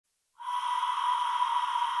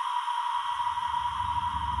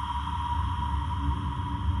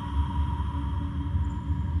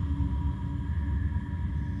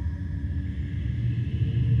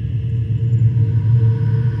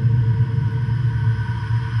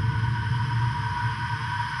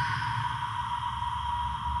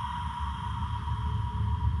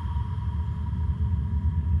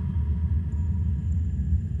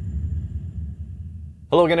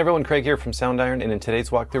Hello again everyone, Craig here from Soundiron, and in today's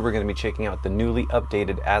walkthrough we're going to be checking out the newly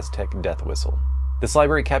updated Aztec Death Whistle. This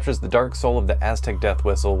library captures the dark soul of the Aztec Death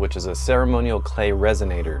Whistle, which is a ceremonial clay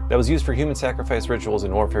resonator that was used for human sacrifice rituals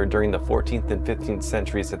and warfare during the 14th and 15th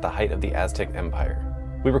centuries at the height of the Aztec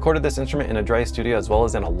Empire. We recorded this instrument in a dry studio as well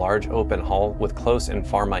as in a large open hall with close and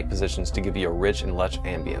far mic positions to give you a rich and lush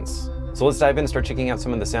ambience. So let's dive in and start checking out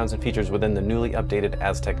some of the sounds and features within the newly updated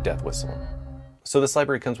Aztec Death Whistle. So this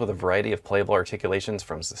library comes with a variety of playable articulations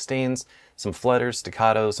from sustains, some flutters,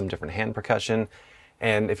 staccato, some different hand percussion,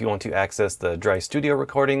 and if you want to access the dry studio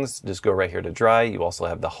recordings, just go right here to dry. You also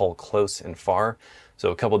have the hull close and far, so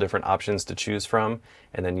a couple different options to choose from,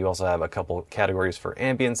 and then you also have a couple categories for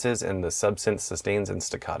ambiances and the subsynth sustains and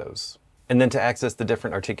staccatos. And then to access the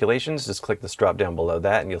different articulations, just click this drop down below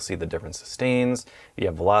that and you'll see the different sustains. You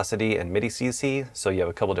have velocity and MIDI CC, so you have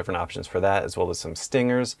a couple different options for that, as well as some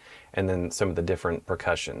stingers, and then some of the different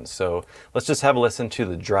percussions. So let's just have a listen to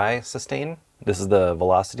the dry sustain. This is the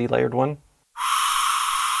velocity layered one.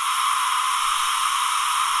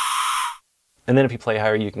 And then if you play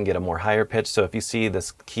higher, you can get a more higher pitch. So if you see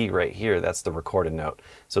this key right here, that's the recorded note.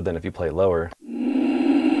 So then if you play lower,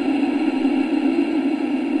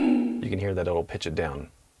 you can hear that it'll pitch it down.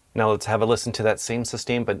 Now let's have a listen to that same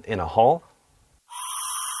sustain, but in a hull.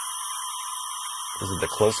 This is the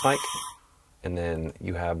close mic. And then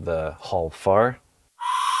you have the hull far.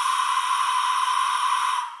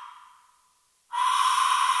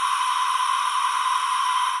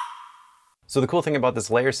 So the cool thing about this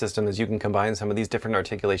layer system is you can combine some of these different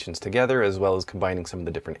articulations together, as well as combining some of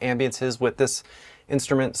the different ambiances with this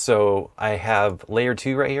instrument. So I have layer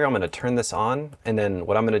 2 right here. I'm going to turn this on, and then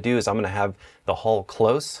what I'm going to do is I'm going to have the hull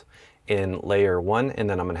close in layer 1, and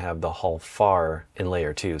then I'm going to have the hull far in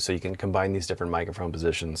layer 2. So you can combine these different microphone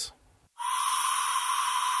positions.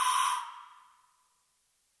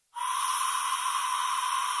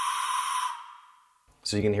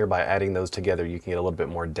 So you can hear by adding those together, you can get a little bit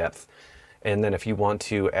more depth. And then if you want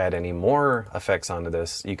to add any more effects onto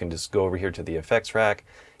this, you can just go over here to the effects rack.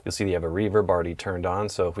 You'll see you have a reverb already turned on.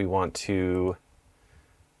 So if we want to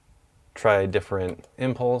try a different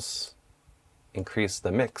impulse, increase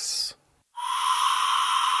the mix,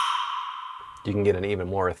 you can get an even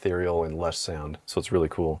more ethereal and lush sound. So it's really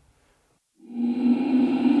cool.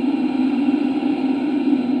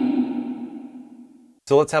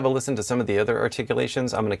 So let's have a listen to some of the other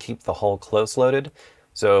articulations. I'm going to keep the hull close loaded.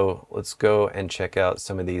 So let's go and check out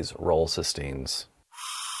some of these roll sustains.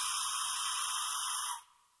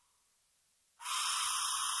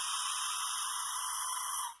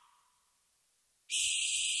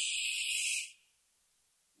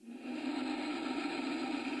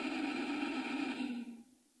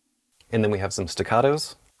 And then we have some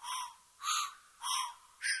staccatos.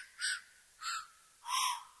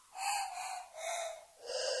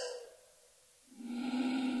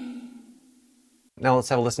 Now let's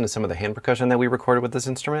have a listen to some of the hand percussion that we recorded with this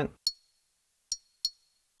instrument.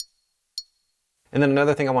 And then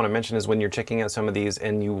another thing I want to mention is when you're checking out some of these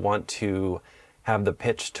and you want to have the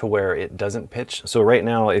pitch to where it doesn't pitch. So right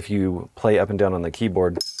now, if you play up and down on the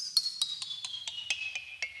keyboard,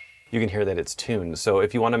 you can hear that it's tuned. So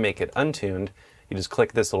if you want to make it untuned, you just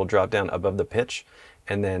click this little drop down above the pitch,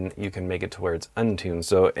 and then you can make it to where it's untuned.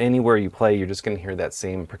 So anywhere you play, you're just going to hear that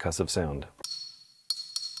same percussive sound.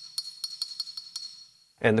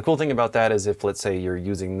 And the cool thing about that is if, let's say, you're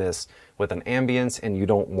using this with an ambience and you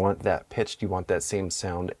don't want that pitched, you want that same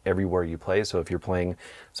sound everywhere you play. So if you're playing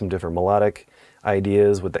some different melodic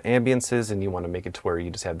ideas with the ambiences and you want to make it to where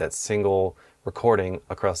you just have that single recording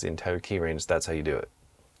across the entire key range, that's how you do it.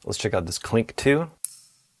 Let's check out this clink 2.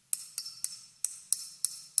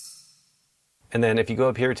 And then if you go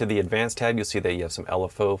up here to the advanced tab, you'll see that you have some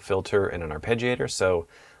LFO, filter, and an arpeggiator. So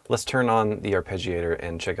let's turn on the arpeggiator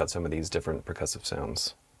and check out some of these different percussive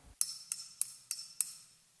sounds.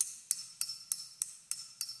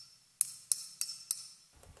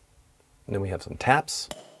 And then we have some taps.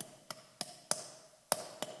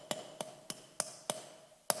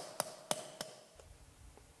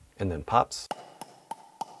 And then pops.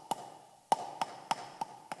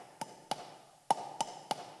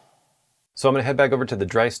 So I'm going to head back over to the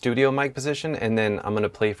dry studio mic position, and then I'm going to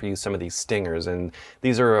play for you some of these stingers. And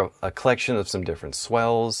these are a collection of some different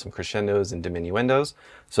swells, some crescendos, and diminuendos.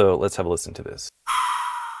 So let's have a listen to this.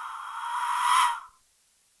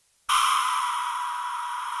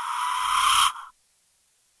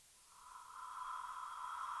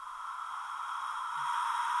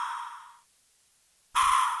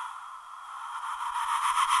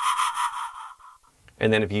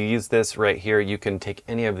 And then if you use this right here, you can take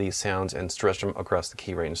any of these sounds and stretch them across the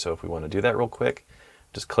key range. So if we want to do that real quick,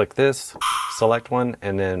 just click this, select one,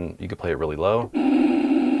 and then you could play it really low.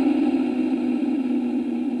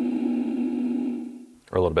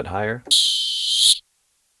 Or a little bit higher.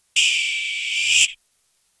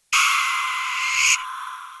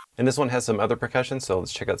 And this one has some other percussion, so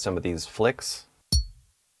let's check out some of these flicks.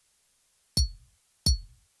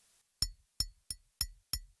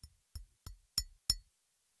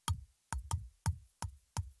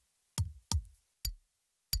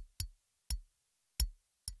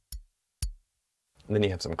 And then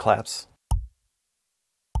you have some claps.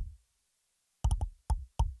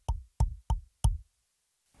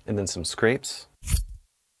 And then some scrapes.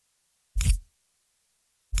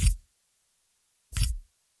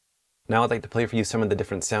 Now I'd like to play for you some of the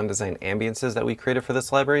different sound design ambiances that we created for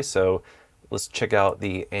this library. So let's check out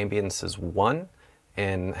the ambiances 1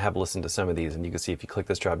 and have a listen to some of these. And you can see if you click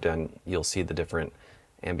this drop down, you'll see the different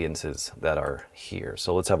ambiances that are here.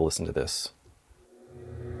 So let's have a listen to this.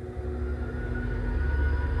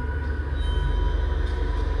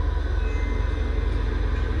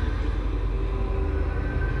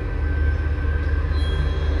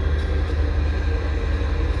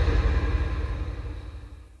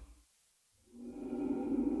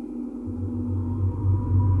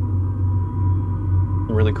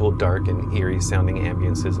 Really cool dark and eerie sounding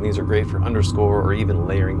ambiances, and these are great for underscore or even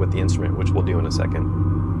layering with the instrument, which we'll do in a second.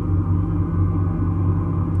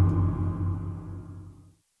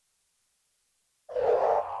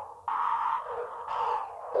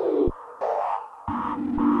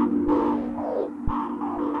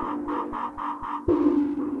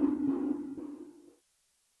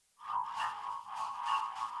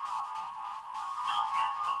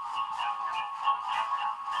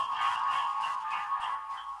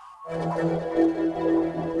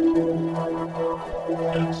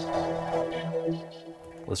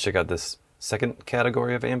 Let's check out this second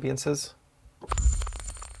category of ambiances.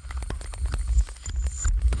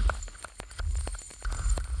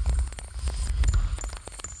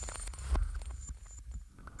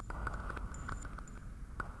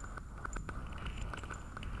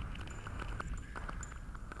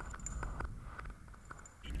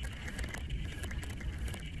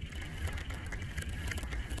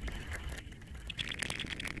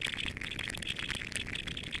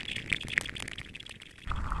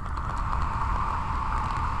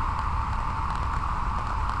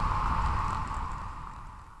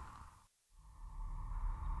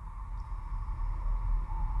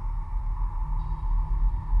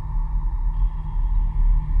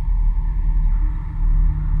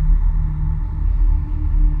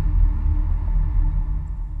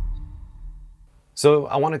 So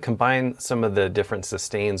I want to combine some of the different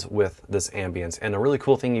sustains with this ambience, and a really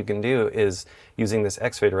cool thing you can do is using this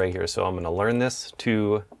X fader right here. So I'm going to learn this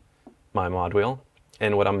to my mod wheel,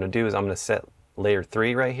 and what I'm going to do is I'm going to set layer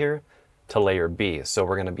 3 right here to layer B. So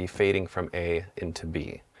we're going to be fading from A into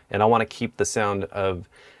B, and I want to keep the sound of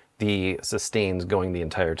the sustains going the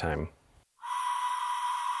entire time.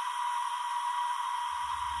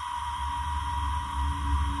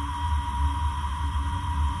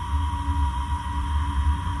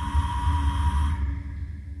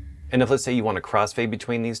 And if, let's say, you want to crossfade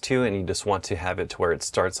between these two and you just want to have it to where it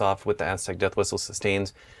starts off with the Aztec Death Whistle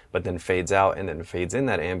sustains, but then fades out and then fades in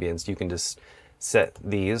that ambience, you can just set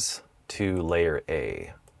these to layer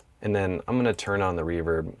A. And then I'm going to turn on the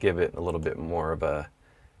reverb, give it a little bit more of a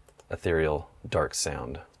ethereal, dark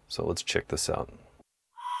sound. So let's check this out.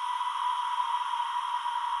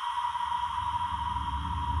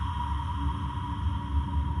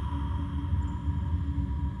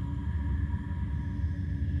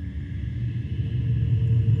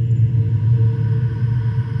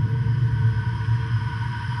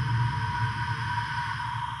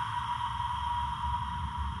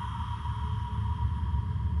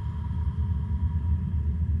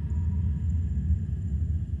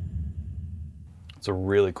 It's a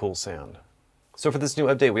really cool sound. So for this new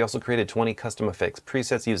update, we also created 20 custom effects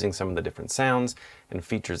presets using some of the different sounds and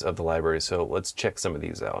features of the library. So let's check some of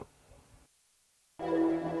these out.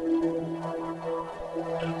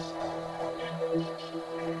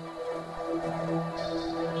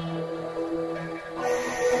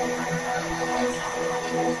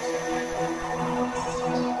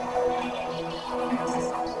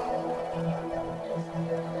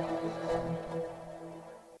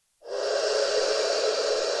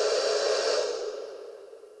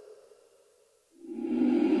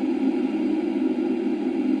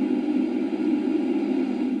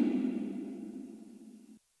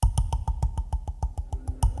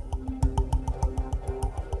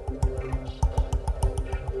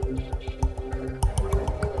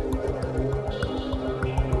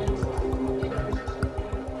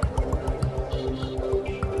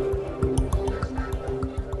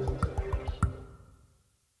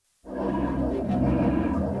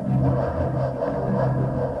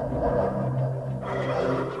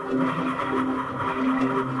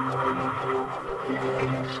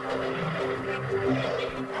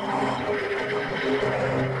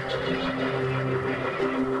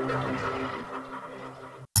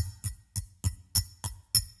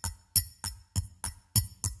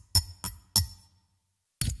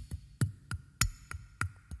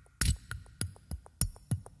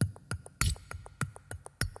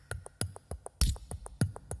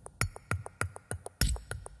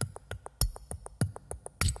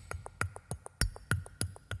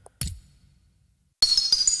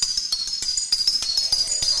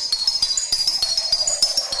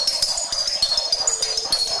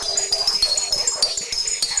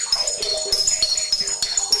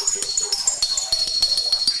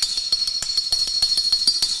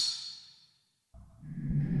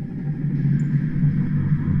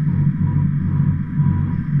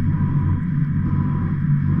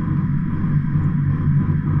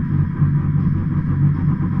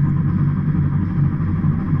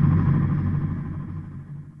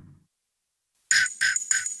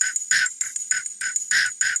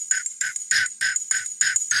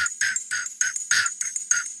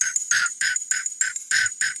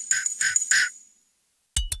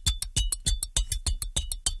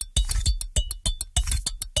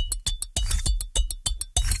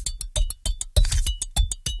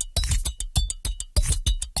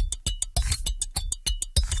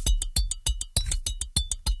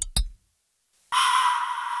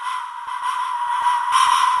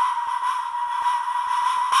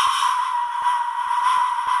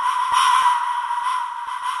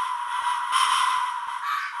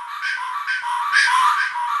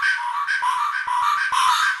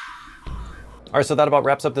 Alright, so that about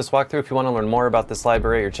wraps up this walkthrough. If you want to learn more about this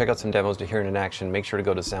library or check out some demos to hear it in action, make sure to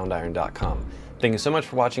go to soundiron.com. Thank you so much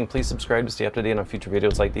for watching. Please subscribe to stay up to date on future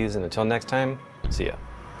videos like these, and until next time, see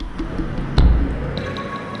ya.